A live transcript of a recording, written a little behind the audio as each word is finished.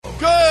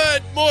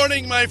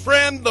Morning, my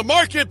friend. The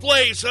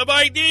marketplace of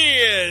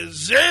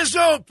ideas is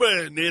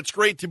open. It's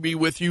great to be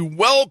with you.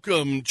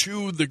 Welcome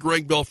to the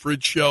Greg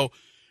Belfridge Show.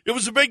 It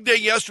was a big day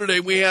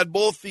yesterday. We had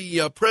both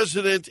the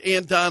president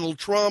and Donald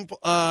Trump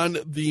on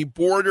the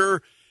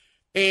border,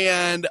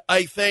 and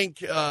I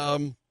think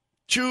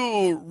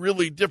two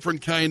really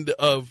different kind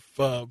of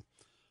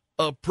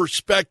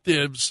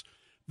perspectives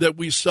that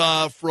we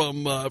saw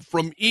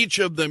from each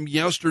of them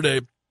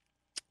yesterday.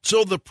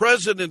 So the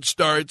president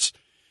starts.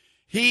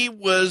 He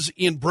was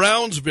in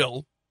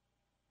Brownsville,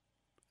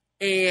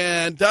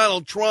 and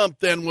Donald Trump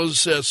then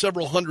was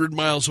several hundred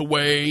miles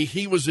away.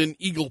 He was in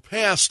Eagle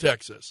Pass,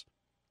 Texas.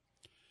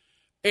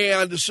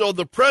 And so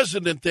the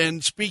president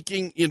then,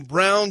 speaking in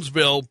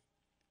Brownsville,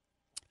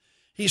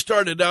 he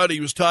started out, he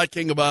was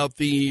talking about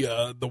the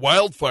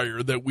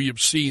wildfire that we have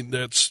seen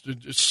that's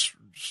just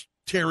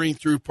tearing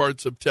through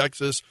parts of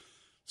Texas.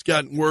 It's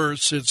gotten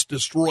worse. It's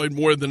destroyed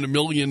more than 1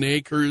 million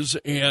acres,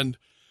 and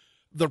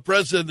the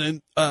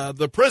president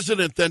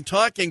then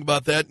talking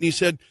about that, and he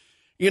said,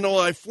 you know,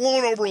 I've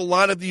flown over a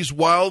lot of these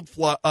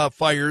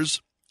wildfires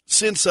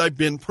since I've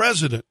been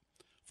president.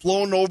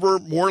 Flown over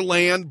more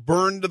land,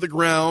 burned to the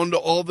ground,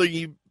 all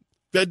the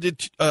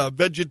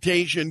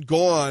vegetation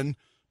gone,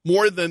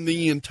 more than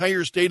the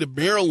entire state of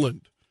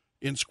Maryland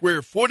in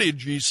square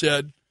footage, he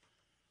said.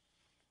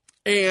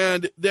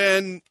 And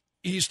then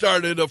he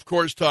started, of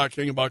course,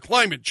 talking about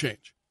climate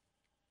change.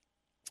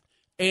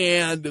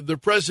 And the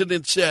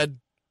president said,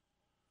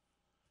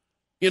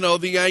 you know,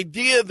 the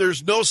idea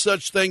there's no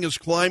such thing as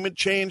climate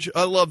change,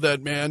 I love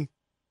that, man.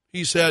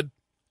 He said,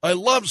 I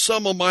love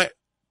some of my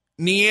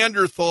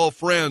Neanderthal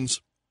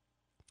friends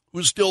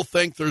who still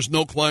think there's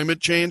no climate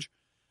change.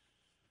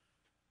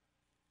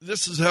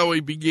 This is how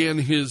he began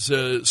his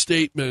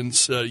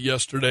statements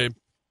yesterday.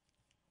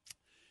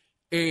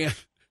 And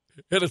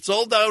it's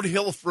all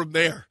downhill from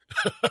there.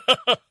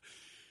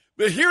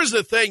 But here's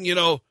the thing, you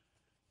know,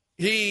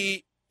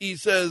 he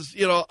says,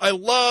 you know, I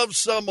love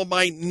some of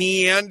my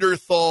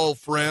Neanderthal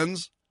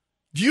friends.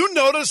 Do you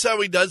notice how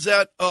he does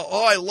that?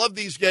 I love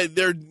these guys.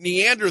 They're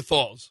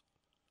Neanderthals.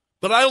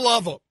 But I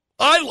love them.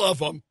 I love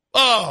them.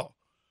 Oh.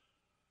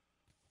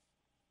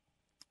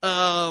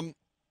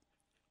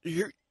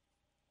 Here,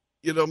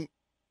 you know,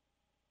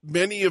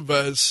 many of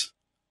us,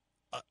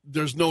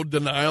 there's no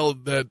denial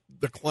that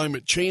the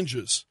climate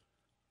changes.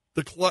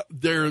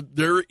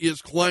 There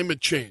is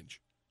climate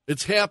change.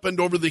 It's happened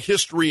over the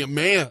history of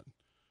man.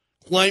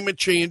 Climate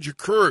change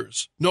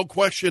occurs, no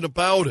question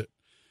about it.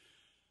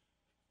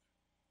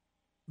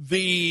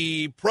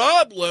 The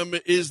problem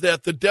is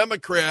that the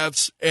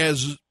Democrats,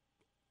 as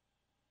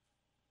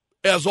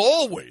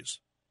always,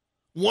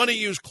 want to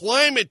use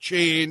climate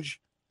change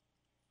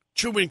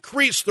to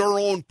increase their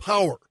own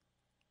power.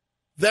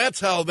 That's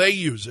how they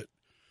use it.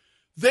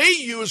 They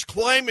use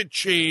climate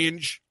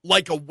change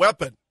like a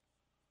weapon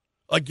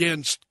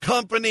against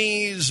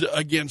companies,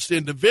 against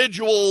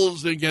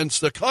individuals,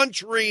 against the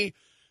country.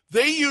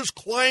 They use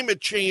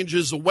climate change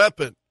as a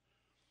weapon.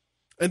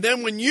 And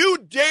then when you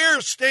dare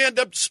stand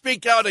up to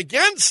speak out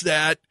against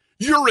that,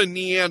 you're a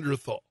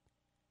Neanderthal.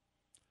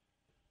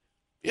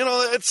 You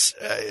know, it's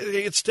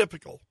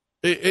typical.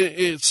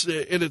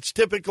 It's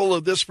typical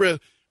of this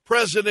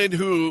president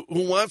who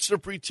wants to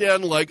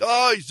pretend like,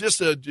 oh, he's just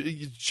a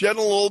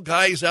gentle old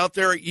guy. He's out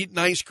there eating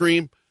ice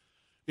cream,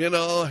 you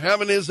know,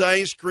 having his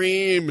ice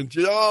cream, and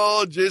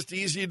just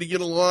easy to get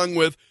along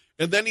with.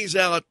 And then he's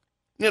out,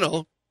 you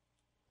know,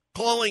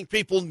 calling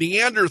people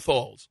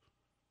Neanderthals.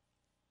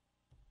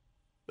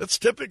 That's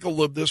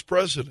typical of this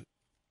president.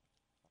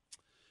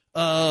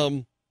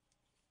 I'd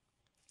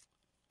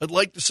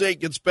like to say it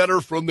gets better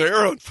from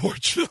there,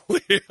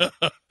 unfortunately.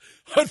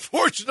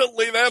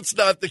 Unfortunately, that's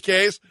not the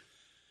case.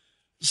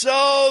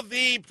 So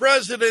the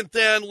president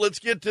then, let's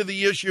get to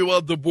the issue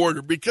of the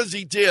border, because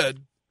he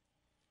did.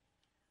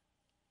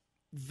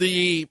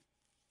 He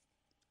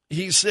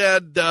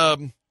said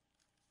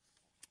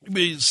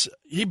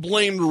he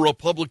blamed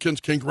Republicans,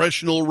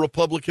 congressional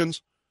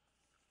Republicans.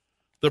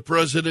 The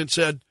president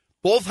said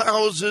both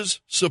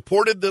houses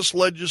supported this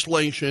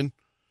legislation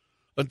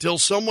until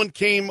someone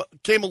came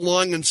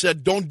along and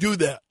said, don't do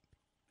that.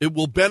 It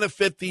will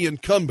benefit the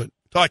incumbent,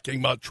 talking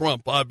about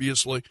Trump,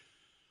 obviously.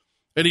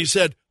 And he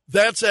said,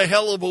 that's a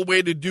hell of a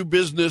way to do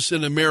business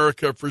in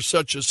America for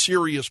such a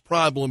serious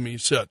problem, he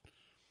said.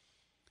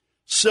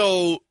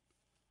 So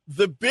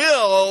the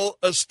bill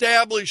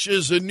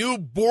establishes a new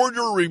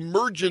border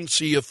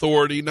emergency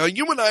authority. Now,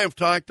 you and I have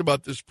talked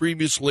about this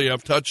previously.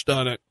 I've touched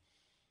on it.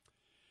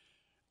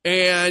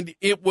 And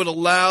it would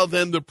allow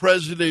then the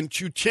president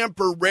to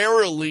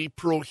temporarily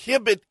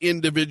prohibit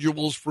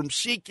individuals from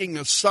seeking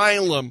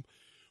asylum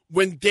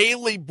when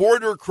daily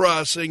border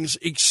crossings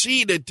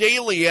exceed a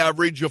daily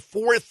average of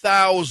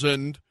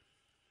 4,000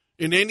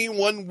 in any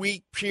 1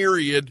 week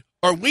period.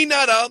 Are we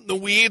not out in the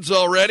weeds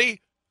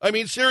already? I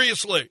mean,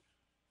 seriously.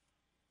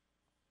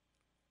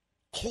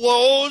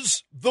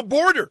 Close the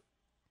border.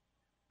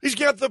 He's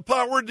got the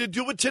power to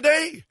do it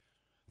today.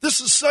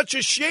 This is such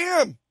a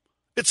sham.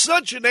 It's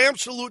such an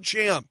absolute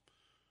sham.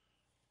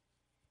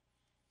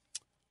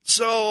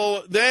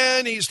 So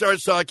then he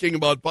starts talking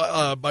about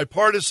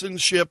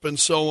bipartisanship and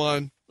so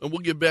on, and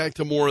we'll get back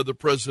to more of the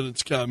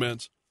president's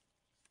comments.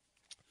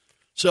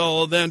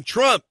 So then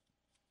Trump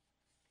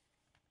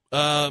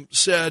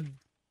said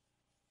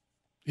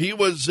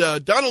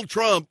Donald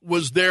Trump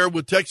was there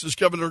with Texas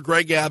Governor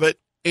Greg Abbott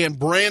and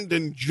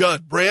Brandon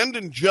Judd.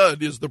 Brandon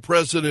Judd is the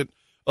president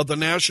of the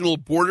National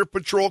Border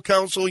Patrol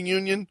Council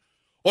Union.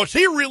 Oh,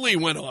 he really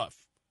went off.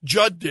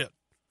 Judd did.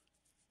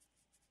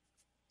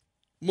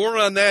 More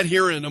on that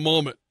here in a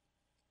moment.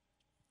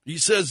 He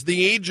says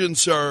the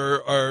agents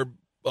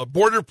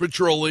Border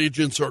Patrol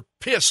agents are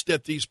pissed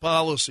at these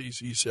policies,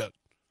 he said.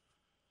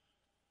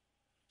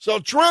 So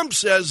Trump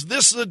says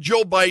this is a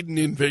Joe Biden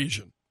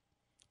invasion.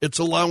 It's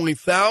allowing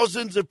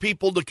thousands of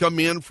people to come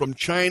in from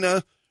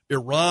China,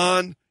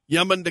 Iran,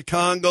 Yemen to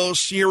Congo,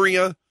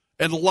 Syria,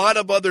 and a lot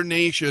of other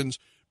nations.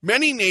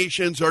 Many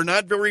nations are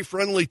not very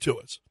friendly to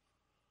us.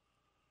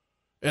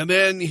 And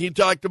then he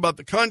talked about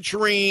the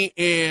country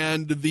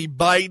and the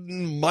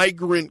Biden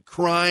migrant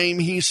crime,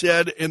 he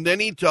said. And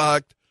then he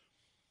talked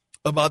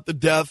about the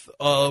death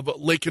of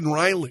Laken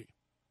Riley.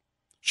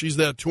 She's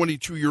that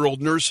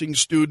 22-year-old nursing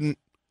student,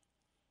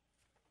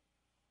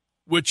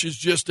 which is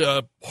just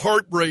a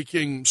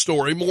heartbreaking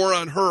story. More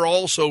on her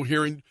also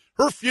here.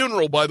 Her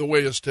funeral, by the way,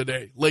 is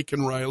today.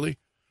 Laken Riley.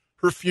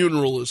 Her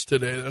funeral is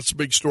today. That's a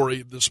big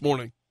story this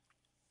morning.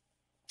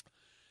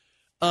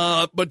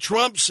 But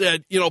Trump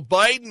said,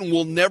 Biden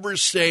will never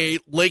say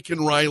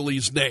Laken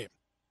Riley's name,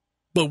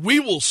 but we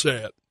will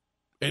say it,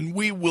 and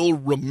we will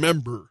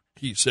remember,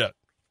 he said.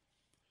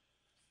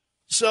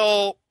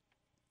 So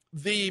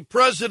the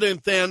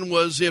president then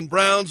was in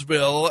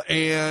Brownsville,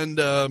 and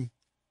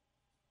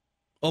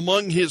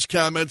among his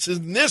comments,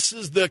 and this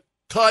is the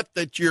cut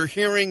that you're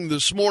hearing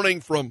this morning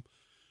from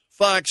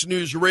Fox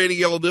News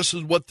Radio. This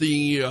is what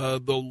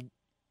the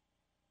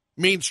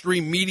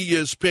mainstream media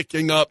is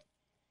picking up.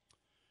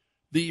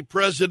 The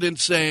president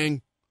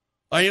saying,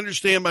 I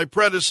understand my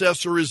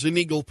predecessor is in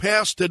Eagle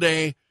Pass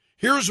today.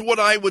 Here's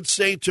what I would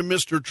say to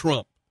Mr.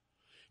 Trump.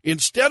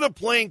 Instead of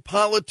playing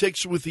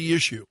politics with the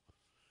issue,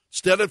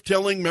 instead of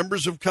telling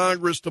members of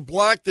Congress to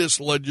block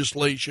this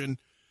legislation,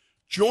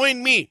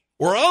 join me,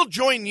 or I'll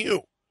join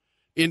you,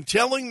 in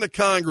telling the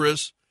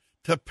Congress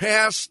to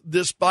pass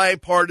this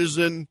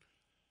bipartisan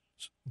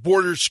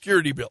border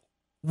security bill.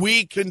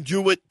 We can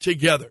do it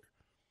together.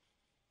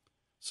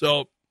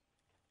 So,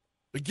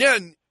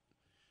 again,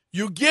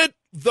 you get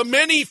the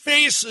many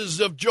faces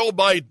of Joe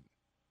Biden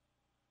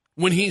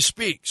when he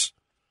speaks.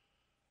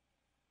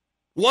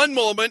 One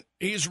moment,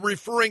 he's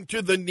referring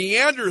to the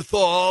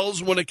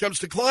Neanderthals when it comes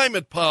to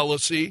climate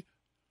policy.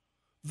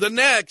 The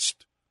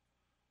next,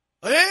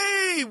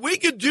 hey, we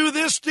could do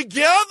this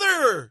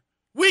together.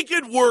 We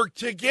could work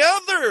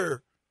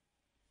together.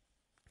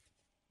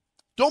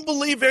 Don't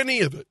believe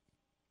any of it.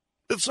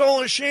 It's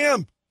all a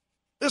sham.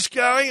 This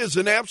guy is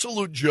an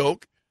absolute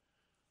joke.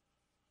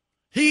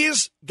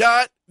 He's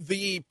got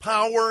the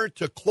power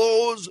to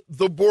close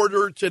the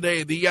border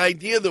today. The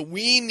idea that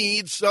we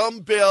need some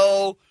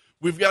bill,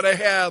 we've got to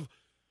have,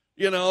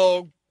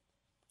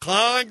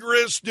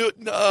 Congress do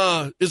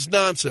it, is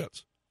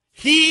nonsense.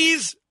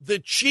 He's the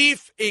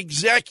chief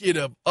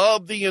executive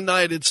of the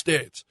United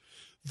States.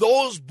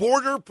 Those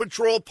border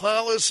patrol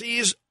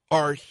policies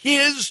are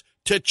his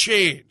to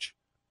change.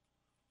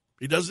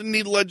 He doesn't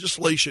need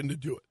legislation to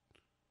do it.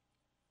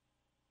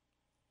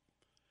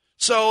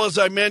 So, as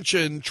I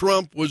mentioned,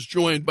 Trump was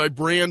joined by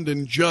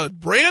Brandon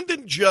Judd.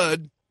 Brandon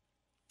Judd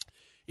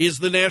is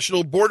the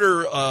National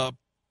Border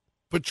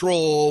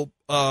Patrol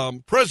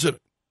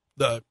president.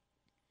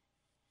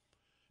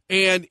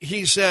 And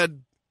he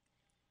said,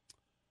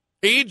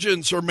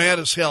 agents are mad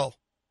as hell.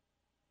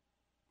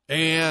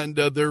 And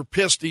they're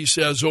pissed, he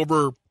says,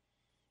 over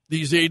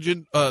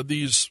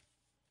these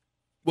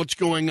what's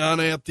going on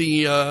at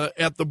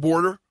the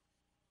border.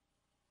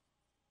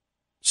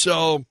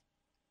 So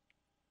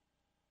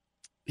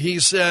he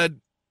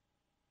said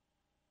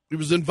he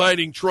was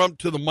inviting Trump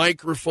to the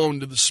microphone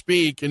to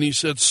speak, and he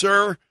said,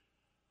 sir,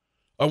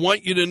 I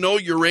want you to know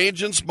your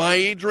agents, my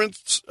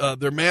agents,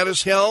 they're mad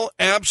as hell,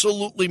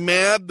 absolutely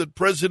mad that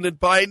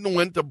President Biden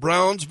went to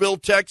Brownsville,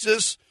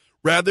 Texas,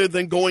 rather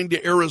than going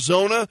to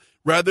Arizona,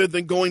 rather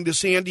than going to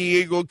San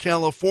Diego,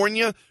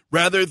 California,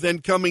 rather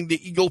than coming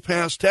to Eagle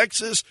Pass,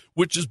 Texas,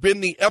 which has been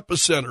the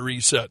epicenter, he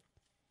said.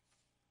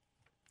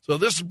 So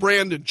this is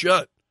Brandon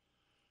Judd.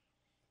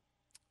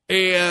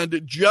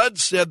 And Judd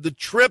said the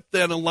trip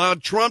then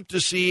allowed Trump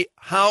to see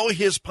how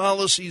his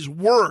policies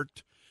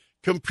worked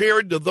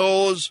compared to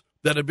those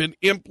that have been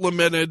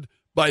implemented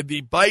by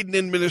the Biden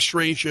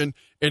administration.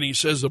 And he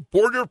says the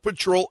Border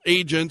Patrol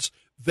agents,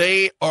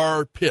 they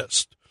are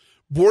pissed.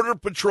 Border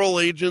Patrol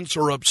agents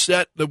are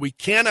upset that we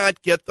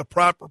cannot get the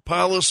proper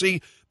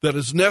policy that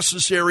is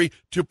necessary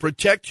to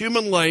protect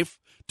human life,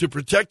 to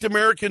protect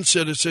American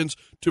citizens,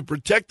 to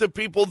protect the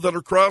people that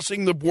are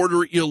crossing the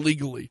border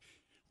illegally.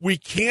 We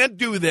can't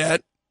do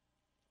that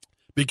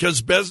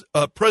because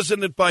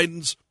President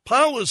Biden's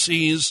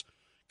policies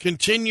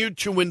continue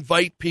to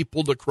invite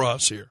people to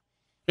cross here.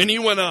 And he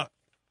went on.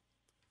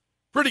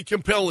 Pretty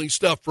compelling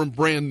stuff from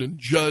Brandon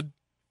Judd.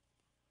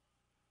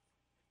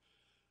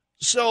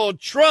 So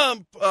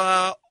Trump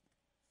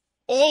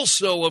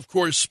also, of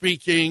course,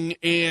 speaking,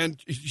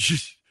 and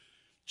did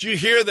you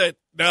hear that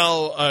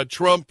now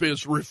Trump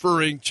is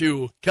referring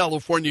to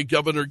California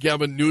Governor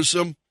Gavin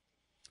Newsom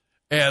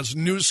as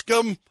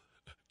Newscum?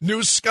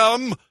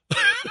 Newscum?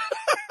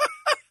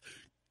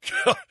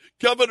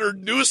 Governor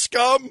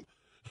Newscum?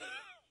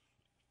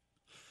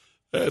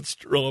 That's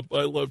Trump.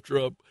 I love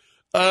Trump.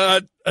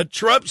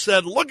 Trump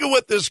said, look at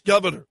what this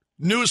governor,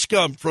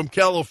 Newscum from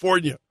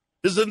California,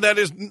 isn't that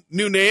his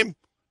new name?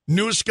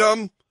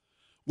 Newscum?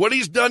 What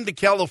he's done to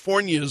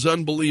California is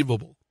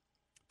unbelievable.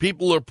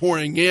 People are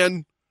pouring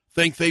in,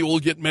 think they will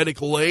get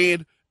medical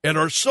aid, and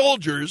our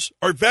soldiers,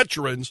 our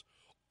veterans,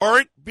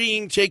 aren't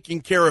being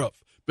taken care of.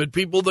 But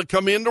people that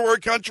come into our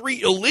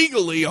country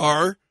illegally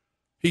are,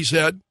 he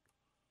said.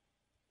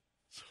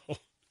 So,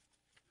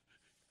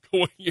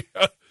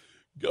 yeah,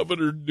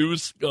 Governor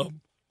Newscum.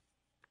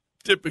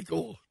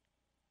 Typical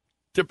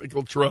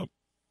Trump.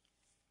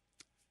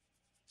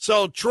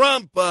 So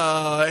Trump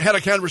had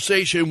a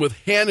conversation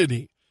with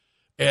Hannity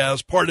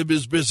as part of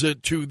his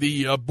visit to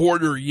the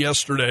border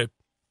yesterday.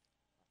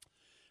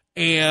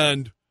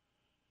 And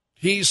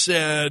he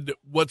said,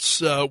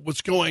 what's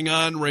going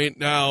on right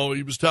now?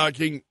 He was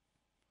talking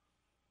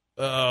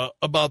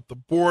about the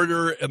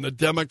border and the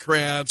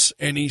Democrats,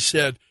 and he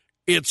said,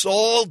 it's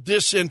all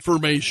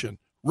disinformation.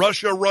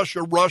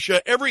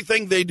 Russia,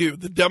 everything they do,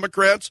 the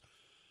Democrats.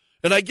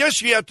 And I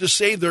guess you have to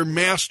say they're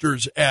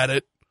masters at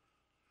it.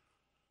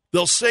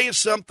 They'll say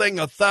something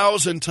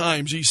 1,000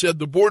 times. He said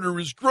the border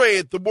is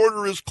great, the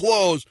border is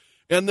closed.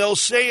 And they'll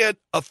say it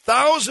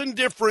 1,000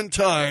 different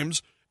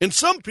times, and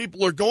some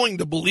people are going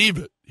to believe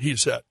it, he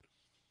said.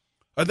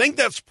 I think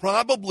that's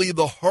probably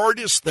the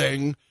hardest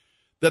thing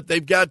that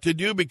they've got to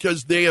do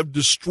because they have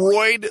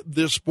destroyed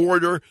this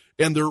border,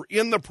 and they're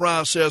in the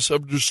process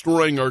of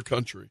destroying our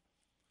country.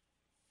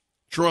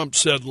 Trump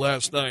said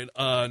last night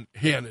on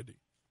Hannity.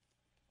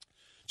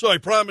 So I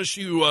promise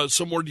you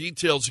some more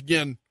details.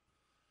 Again,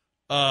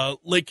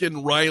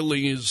 Laken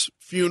Riley's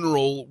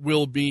funeral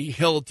will be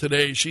held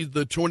today. She's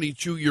the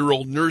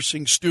 22-year-old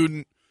nursing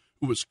student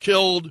who was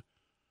killed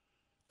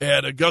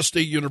at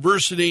Augusta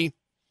University.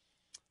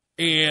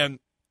 And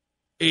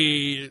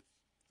a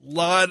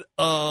lot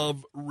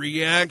of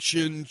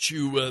reaction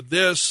to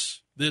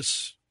this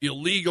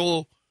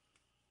illegal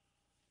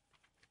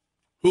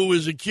who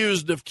is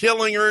accused of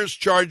killing her, is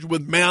charged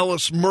with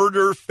malice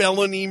murder,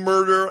 felony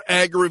murder,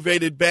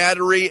 aggravated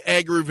battery,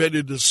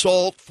 aggravated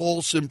assault,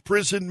 false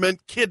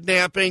imprisonment,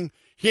 kidnapping,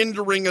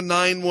 hindering a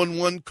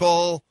 911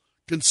 call,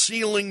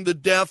 concealing the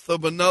death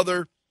of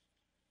another.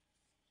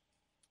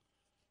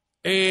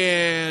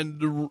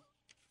 And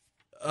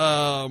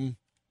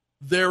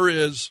there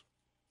is,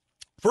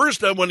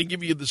 first I want to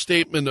give you the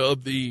statement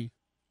of the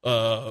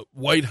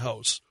White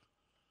House.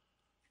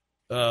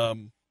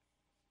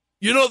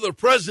 You know, the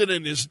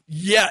president is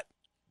yet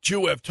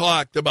to have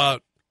talked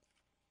about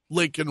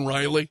Laken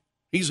Riley.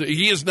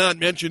 He has not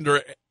mentioned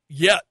her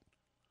yet.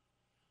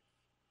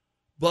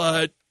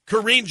 But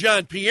Karine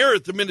Jean-Pierre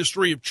at the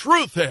Ministry of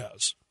Truth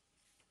has.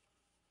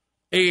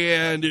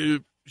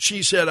 And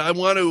she said, I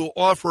want to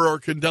offer our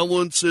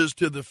condolences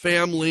to the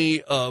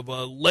family of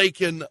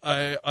Laken.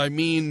 I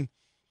mean,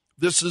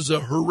 this is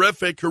a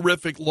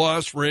horrific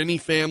loss for any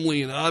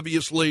family, and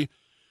obviously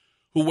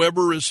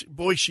whoever is,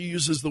 boy, she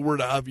uses the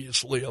word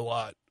obviously a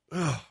lot.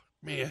 Oh,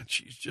 man,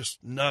 she's just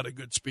not a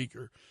good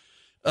speaker.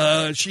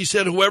 She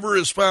said, whoever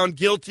is found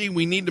guilty,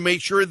 we need to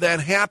make sure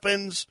that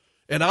happens.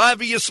 And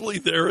obviously,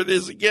 there it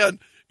is again.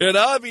 And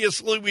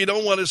obviously, we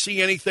don't want to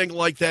see anything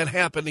like that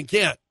happen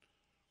again.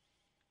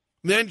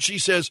 Then she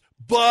says,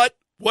 but,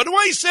 what do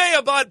I say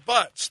about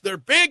butts? They're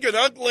big and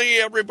ugly.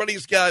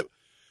 Everybody's got,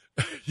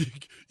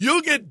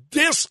 you can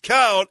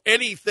discount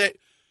anything.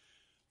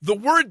 The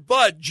word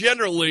but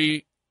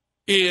generally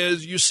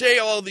is you say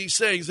all these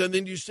things and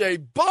then you say,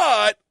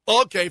 but,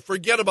 okay,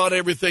 forget about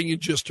everything you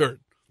just heard.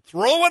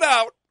 Throw it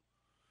out.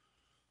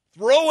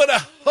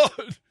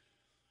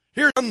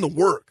 Here's the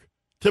work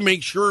to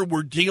make sure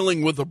we're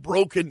dealing with a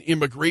broken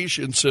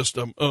immigration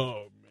system.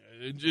 Oh,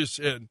 man, it just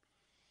said.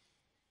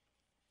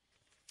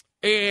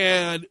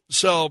 And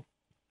so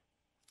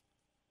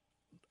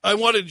I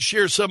wanted to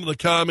share some of the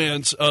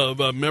comments of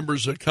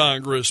members of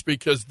Congress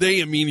because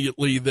they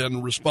immediately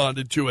then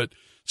responded to it.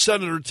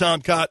 Senator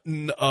Tom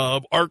Cotton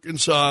of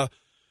Arkansas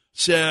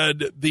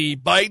said the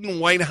Biden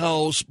White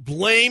House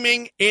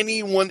blaming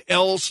anyone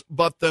else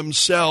but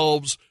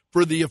themselves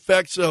for the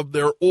effects of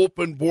their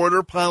open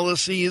border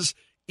policies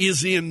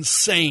is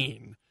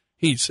insane,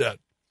 he said.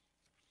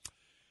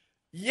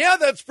 Yeah,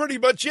 that's pretty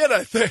much it,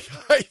 I think.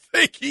 I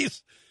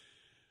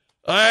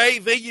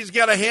think he's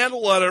got a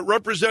handle on it.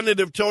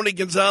 Representative Tony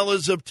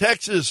Gonzalez of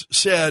Texas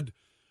said,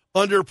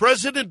 under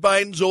President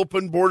Biden's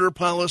open border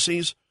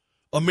policies,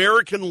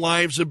 American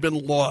lives have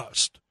been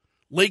lost.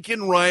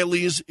 Laken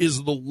Riley's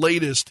is the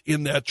latest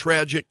in that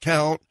tragic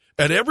count.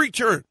 At every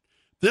turn,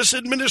 this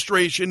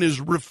administration has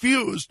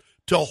refused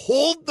to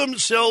hold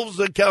themselves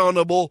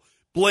accountable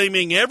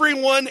blaming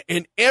everyone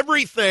and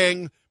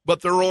everything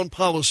but their own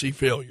policy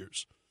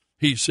failures,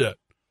 he said.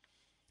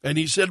 And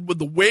he said with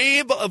the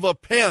wave of a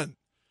pen,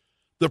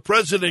 the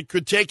president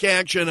could take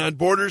action on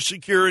border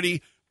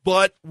security,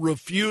 but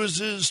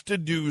refuses to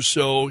do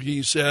so,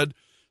 he said.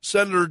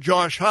 Senator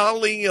Josh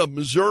Hawley of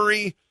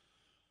Missouri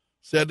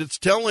said it's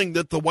telling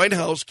that the White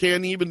House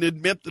can't even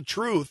admit the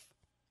truth.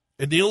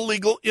 An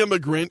illegal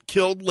immigrant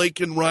killed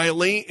Laken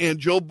Riley, and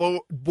Joe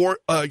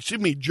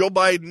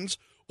Biden's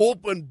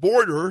open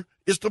border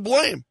is to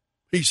blame,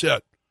 he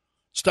said.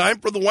 It's time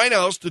for the White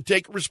House to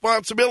take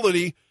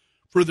responsibility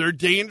for their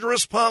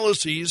dangerous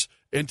policies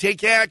and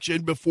take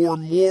action before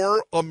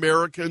more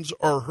Americans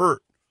are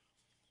hurt.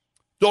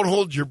 Don't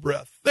hold your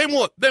breath. They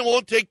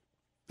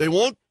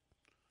won't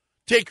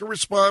take a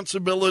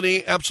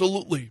responsibility.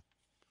 Absolutely.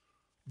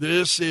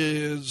 They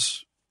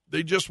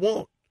just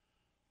won't.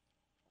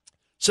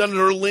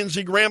 Senator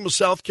Lindsey Graham of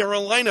South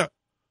Carolina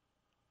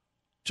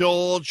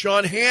told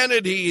Sean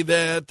Hannity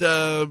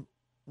that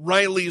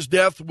Riley's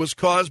death was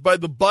caused by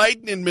the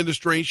Biden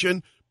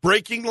administration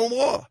breaking the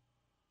law.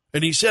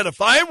 And he said, if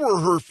I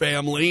were her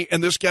family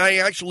and this guy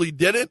actually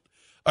did it,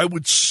 I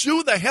would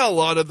sue the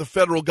hell out of the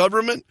federal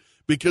government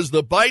because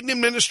the Biden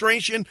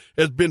administration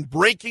has been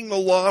breaking the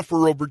law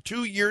for over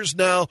 2 years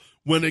now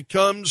when it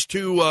comes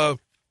to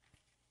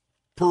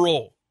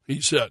parole,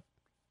 he said.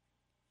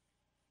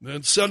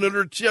 Then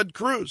Senator Ted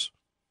Cruz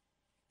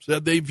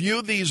said they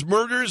view these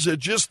murders as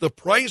just the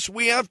price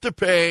we have to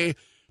pay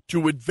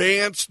to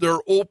advance their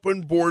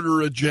open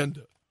border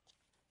agenda.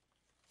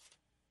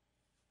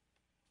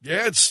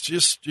 Yeah, it's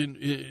just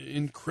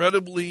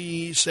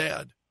incredibly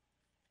sad.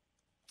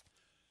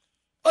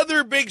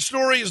 Other big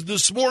stories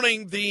this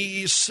morning.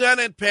 The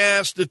Senate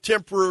passed a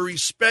temporary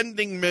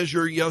spending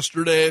measure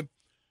yesterday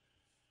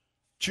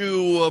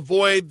to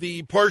avoid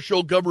the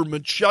partial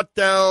government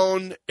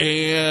shutdown,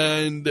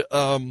 and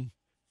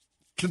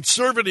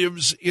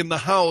conservatives in the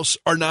House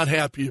are not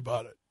happy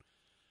about it.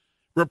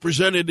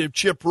 Representative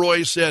Chip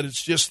Roy said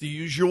it's just the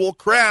usual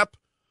crap.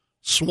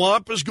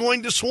 Swamp is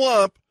going to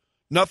swamp.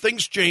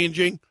 Nothing's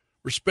changing.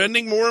 We're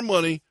spending more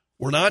money.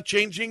 We're not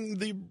changing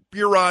the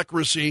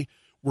bureaucracy.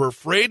 We're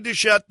afraid to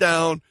shut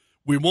down.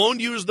 We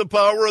won't use the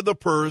power of the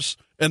purse,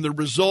 and the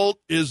result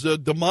is a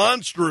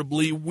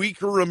demonstrably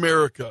weaker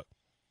America.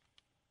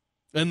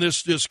 And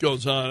this just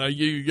goes on.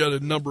 You got a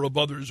number of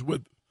others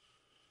with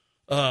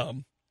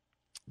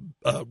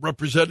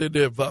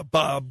Representative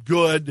Bob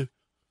Good,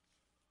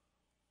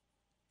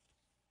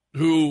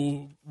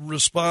 who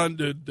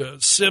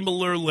responded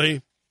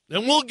similarly.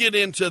 And we'll get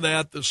into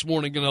that this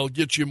morning, and I'll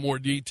get you more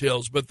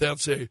details. But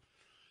that's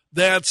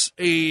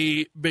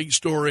a big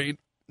story.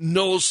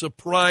 No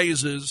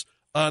surprises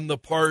on the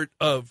part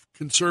of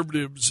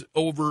conservatives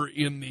over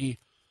in the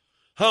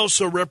House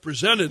of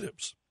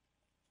Representatives.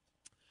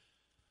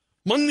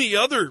 Among the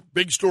other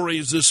big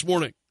stories this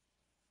morning,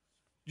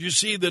 you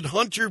see that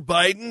Hunter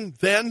Biden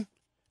then,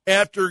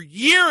 after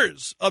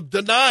years of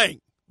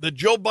denying that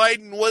Joe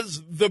Biden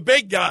was the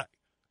big guy,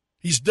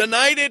 he's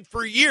denied it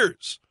for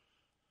years.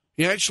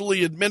 He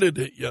actually admitted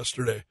it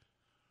yesterday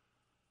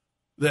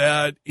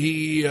that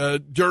he,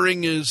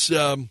 during his,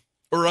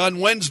 or on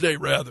Wednesday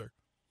rather,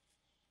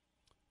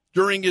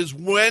 during his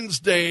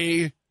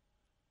Wednesday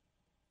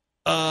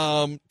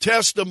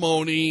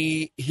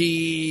testimony,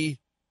 he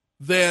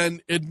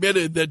then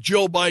admitted that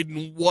Joe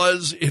Biden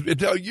was,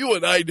 now you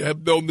and I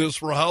have known this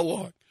for how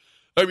long?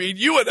 I mean,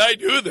 you and I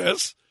knew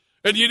this,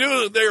 and you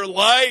knew that they were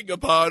lying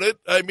about it.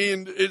 I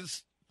mean,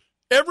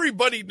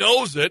 everybody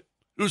knows it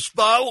who's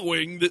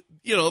following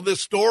this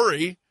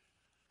story,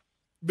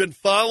 been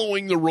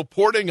following the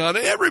reporting on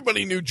it.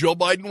 Everybody knew Joe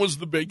Biden was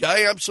the big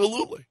guy,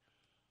 absolutely.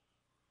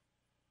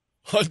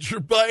 Hunter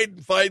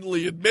Biden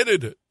finally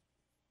admitted it.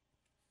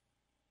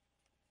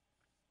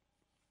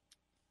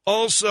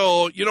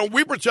 Also,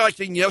 we were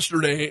talking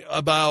yesterday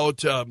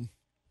about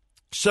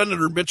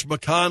Senator Mitch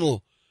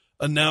McConnell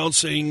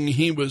announcing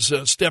he was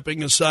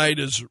stepping aside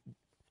as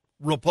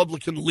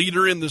Republican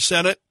leader in the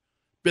Senate.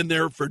 Been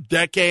there for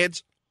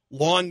decades,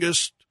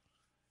 longest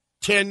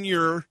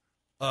tenure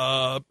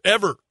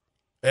ever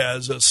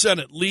as a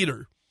Senate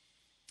leader.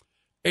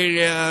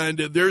 And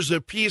there's a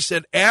piece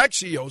at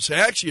Axios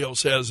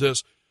has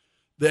this,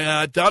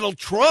 that Donald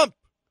Trump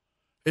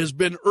has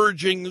been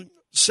urging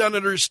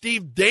Senator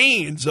Steve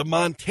Daines of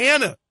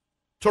Montana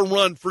to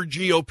run for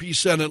GOP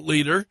Senate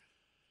leader.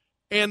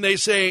 And they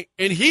say,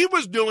 and he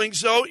was doing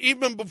so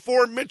even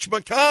before Mitch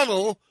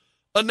McConnell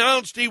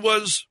announced he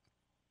was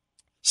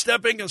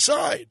stepping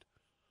aside.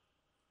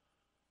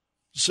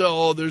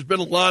 So there's been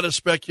a lot of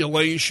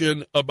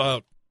speculation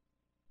about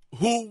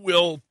who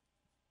will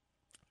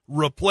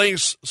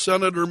replace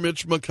Senator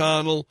Mitch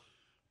McConnell.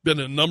 Been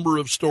a number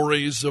of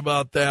stories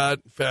about that.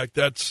 In fact,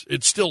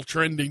 it's still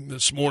trending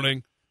this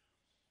morning.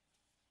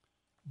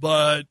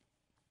 But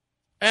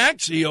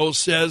Axios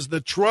says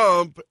that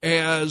Trump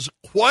has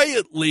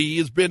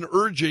been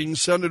urging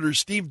Senator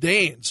Steve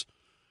Daines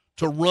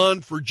to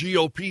run for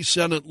GOP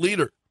Senate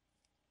leader.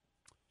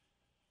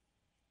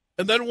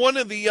 And then one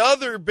of the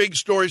other big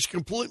stories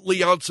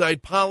completely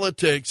outside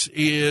politics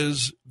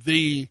is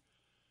the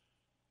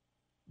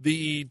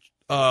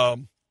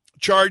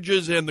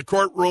charges and the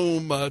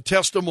courtroom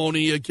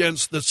testimony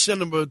against the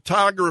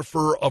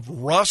cinematographer of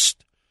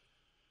Rust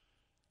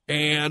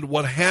and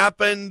what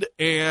happened.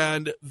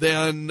 And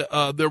then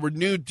there were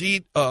new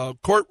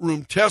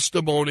courtroom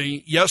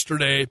testimony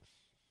yesterday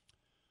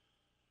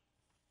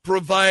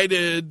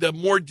provided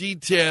more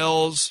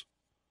details.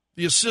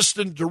 The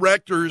assistant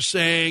director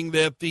saying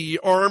that their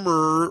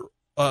armorer,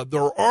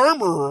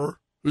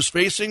 who's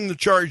facing the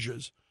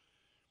charges,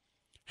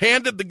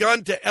 handed the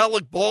gun to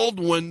Alec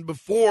Baldwin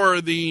before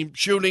the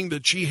shooting,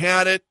 that she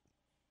had it,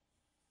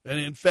 and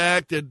in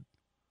fact had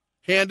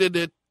handed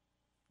it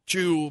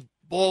to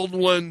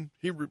Baldwin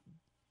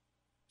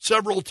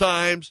several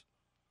times.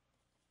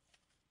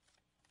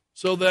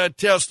 So that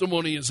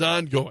testimony is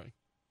ongoing.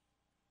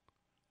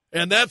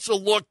 And that's a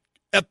look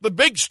at the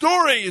big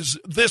stories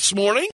this morning.